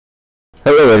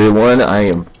everyone, I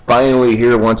am finally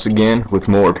here once again with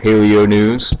more paleo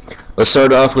news. Let's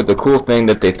start off with the cool thing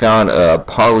that they found a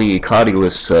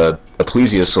polycodylus, a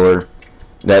plesiosaur,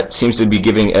 that seems to be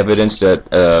giving evidence that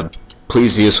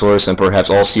plesiosaurs and perhaps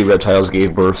all sea reptiles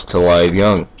gave birth to live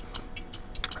young.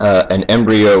 An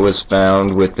embryo was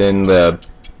found within the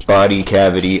body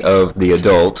cavity of the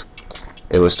adult.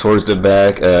 It was towards the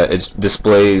back. It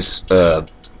displays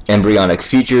embryonic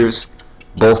features.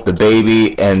 Both the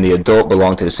baby and the adult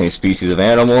belong to the same species of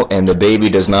animal, and the baby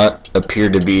does not appear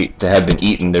to have been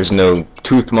eaten. There's no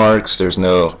tooth marks. There's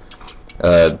no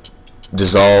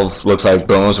looks like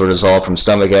bones were dissolved from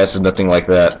stomach acid, nothing like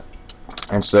that.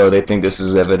 And so they think this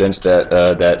is evidence that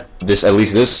at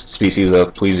least this species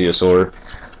of plesiosaur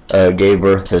gave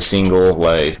birth to single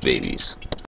live babies.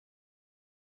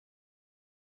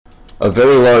 A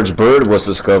very large bird was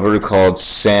discovered called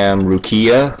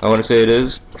Samrukia, I want to say it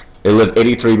is. It lived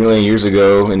 83 million years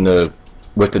ago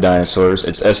with the dinosaurs.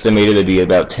 It's estimated to be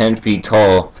about 10 feet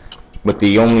tall, but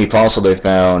the only fossil they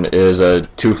found is a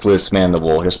toothless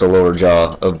mandible, just the lower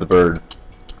jaw of the bird.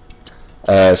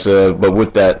 But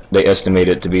with that, they estimate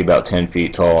it to be about 10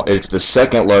 feet tall. It's the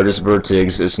second largest bird to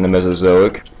exist in the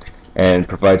Mesozoic, and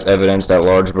provides evidence that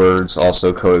large birds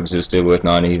also coexisted with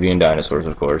non-avian dinosaurs,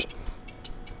 of course.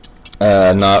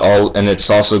 And it's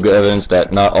also good evidence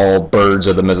that not all birds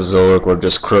of the Mesozoic were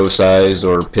just crow-sized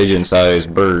or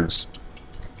pigeon-sized birds.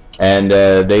 And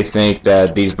they think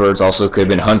that these birds also could have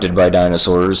been hunted by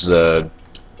dinosaurs. Large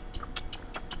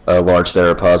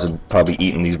theropods have probably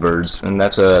eaten these birds, and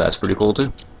that's pretty cool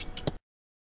too.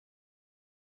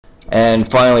 And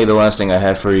finally, the last thing I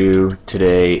have for you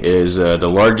today is the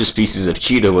largest species of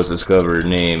cheetah was discovered,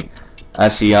 named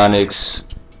Aciaonyx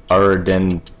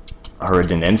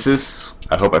paradinensis.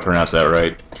 I hope I pronounced that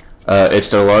right. It's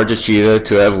the largest cheetah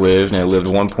to have lived, and it lived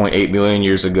 1.8 million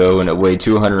years ago, and it weighed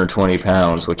 220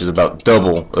 pounds, which is about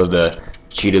double of the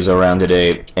cheetahs around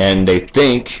today. And they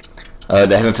think,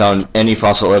 they haven't found any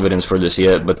fossil evidence for this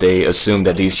yet, but they assume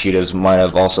that these cheetahs might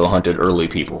have also hunted early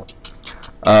people.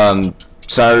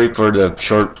 Sorry for the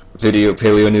short video,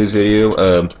 paleo news video.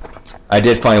 I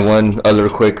did find one other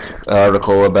quick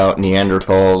article about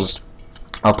Neanderthals.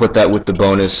 I'll put that with the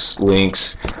bonus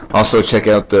links. Also, check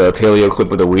out the Paleo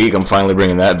Clip of the Week. I'm finally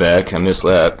bringing that back. I missed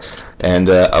that. And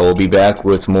I will be back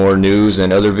with more news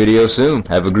and other videos soon.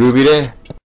 Have a groovy day.